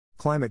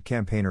Climate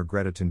campaigner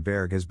Greta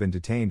Thunberg has been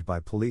detained by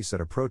police at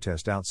a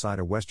protest outside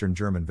a western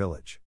German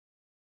village.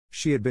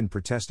 She had been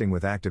protesting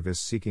with activists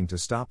seeking to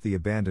stop the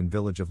abandoned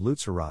village of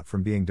Lützerath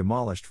from being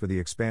demolished for the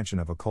expansion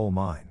of a coal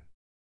mine.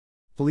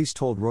 Police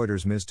told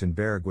Reuters Ms.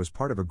 Thunberg was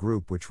part of a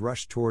group which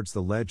rushed towards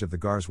the ledge of the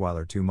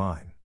Garzweiler 2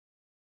 mine.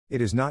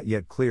 It is not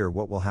yet clear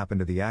what will happen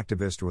to the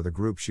activist or the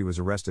group she was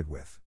arrested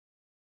with.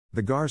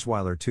 The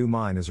Garzweiler 2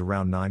 mine is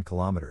around 9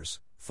 kilometers,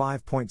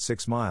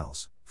 5.6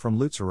 miles, from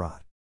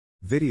Lützerath.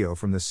 Video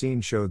from the scene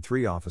showed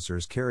 3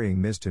 officers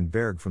carrying Ms.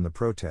 Thunberg from the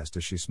protest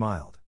as she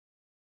smiled.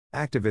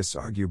 Activists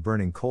argue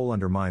burning coal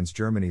undermines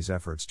Germany's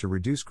efforts to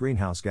reduce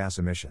greenhouse gas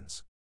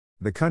emissions.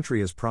 The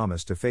country has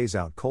promised to phase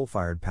out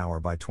coal-fired power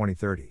by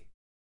 2030.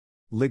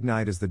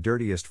 Lignite is the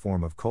dirtiest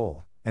form of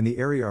coal, and the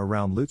area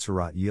around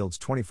Lützerath yields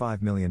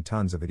 25 million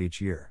tons of it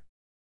each year.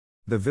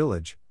 The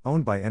village,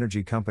 owned by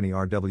energy company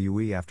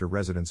RWE after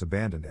residents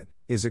abandoned it,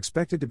 is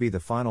expected to be the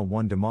final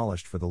one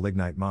demolished for the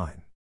lignite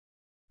mine.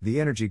 The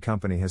energy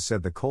company has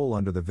said the coal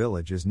under the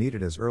village is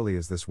needed as early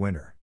as this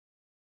winter.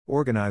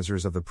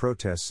 Organizers of the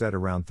protest said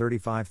around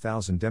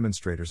 35,000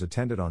 demonstrators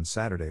attended on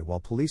Saturday, while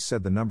police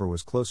said the number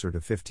was closer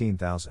to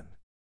 15,000.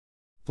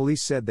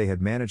 Police said they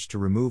had managed to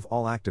remove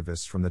all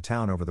activists from the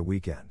town over the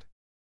weekend.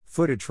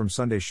 Footage from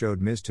Sunday showed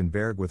Ms.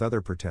 Thunberg with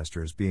other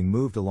protesters being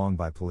moved along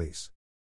by police.